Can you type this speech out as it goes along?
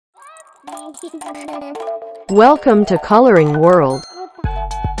Welcome to Coloring World.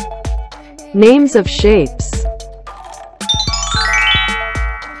 Names of shapes.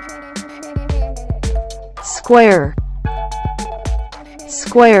 Square,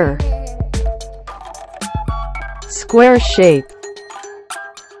 square, square shape.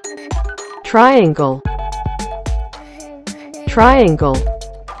 Triangle, triangle,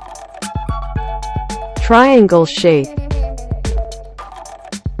 triangle shape.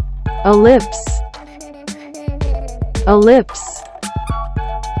 Ellipse, ellipse,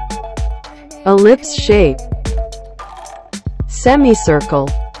 ellipse shape. Semicircle,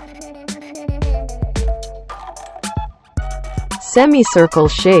 semicircle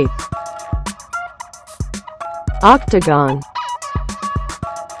shape. Octagon,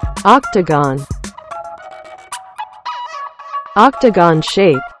 octagon, octagon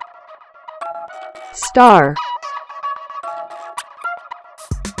shape. Star,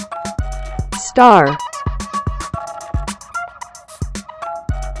 star,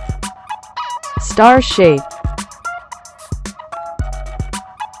 star shape.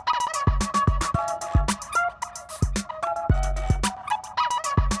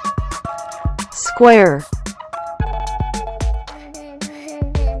 Square,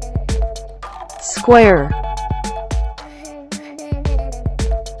 square,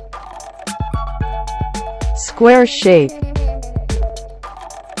 square shape.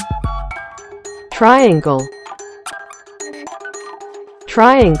 Triangle,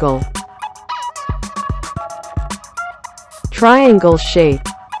 triangle, triangle shape.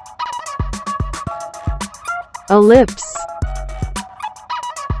 Ellipse,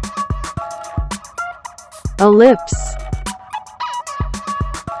 ellipse,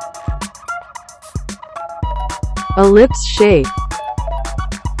 ellipse shape.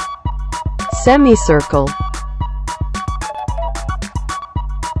 Semicircle,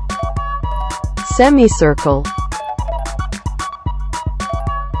 semicircle,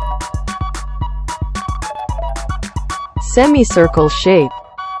 semicircle shape.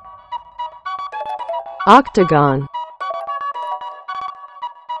 Octagon,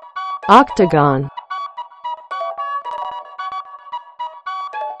 octagon,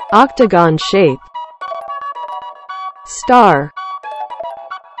 octagon shape. Star,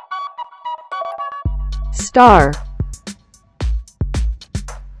 star,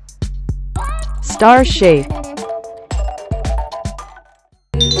 star shape.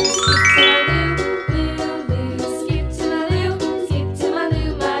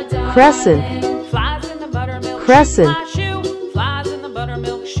 Crescent, crescent,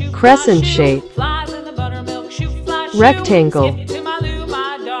 crescent shape. Rectangle,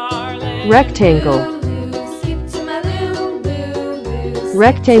 rectangle,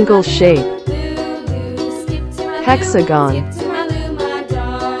 rectangle shape. Hexagon,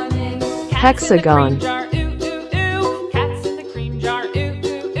 hexagon,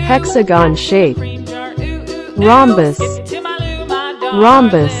 hexagon shape. Rhombus,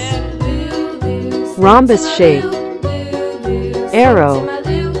 rhombus, rhombus shape. Arrow,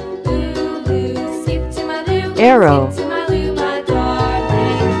 arrow,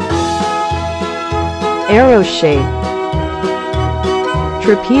 arrow shape.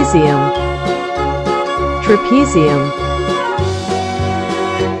 Trapezium, trapezium,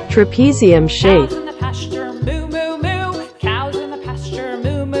 trapezium shape.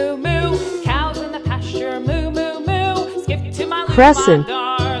 Crescent,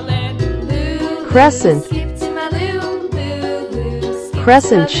 crescent,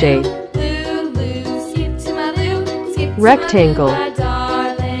 crescent shape. Rectangle,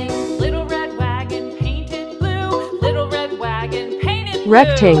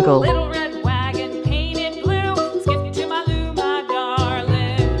 rectangle,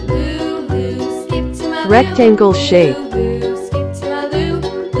 rectangle shape.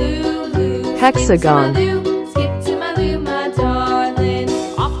 Hexagon,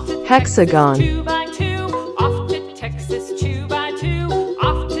 hexagon,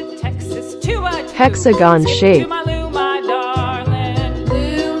 hexagon shape.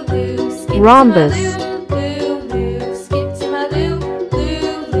 Rhombus,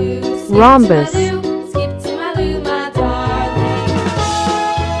 rhombus,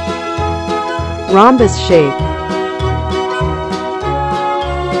 rhombus shape.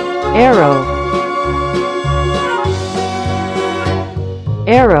 Arrow,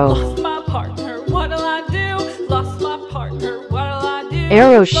 arrow,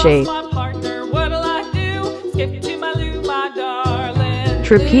 arrow shape.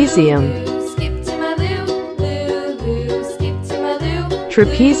 Trapezium,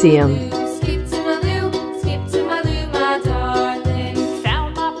 trapezium,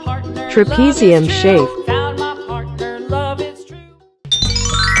 Trapezium shape. Found my partner, love it's true.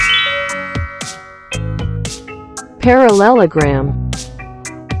 Parallelogram.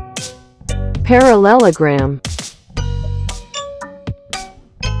 Parallelogram.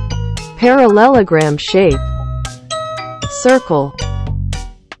 Parallelogram shape. Circle.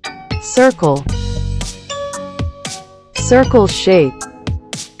 Circle. Circle shape.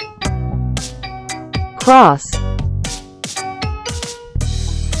 Cross.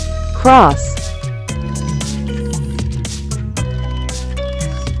 Cross.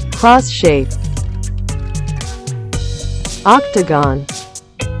 Cross shape. Octagon.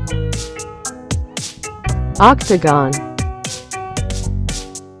 Octagon.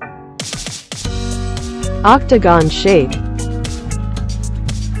 Octagon shape.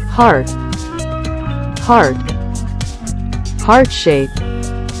 Heart. Heart. Heart shape.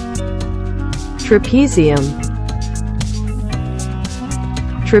 Trapezium.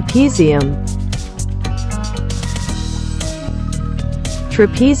 Trapezium.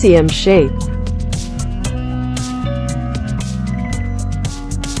 Trapezium shape.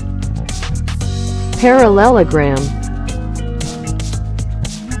 Parallelogram.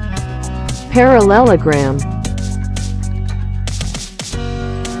 Parallelogram.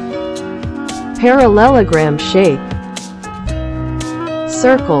 Parallelogram shape.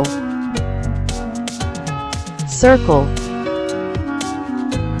 Circle. Circle.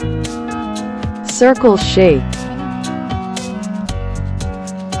 Circle shape.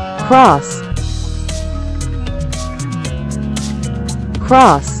 Cross.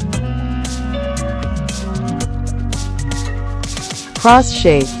 Cross. Cross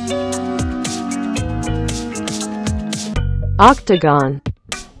shape. Octagon.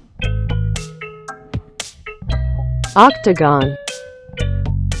 Octagon.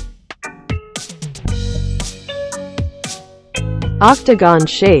 Octagon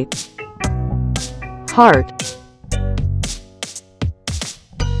shape. Heart.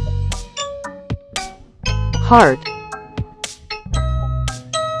 Heart.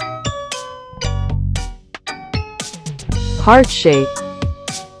 Heart shape.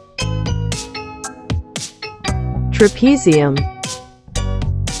 Trapezium.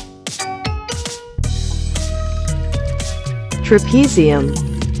 Trapezium.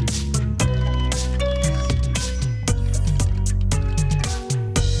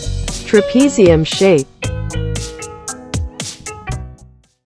 Trapezium shape.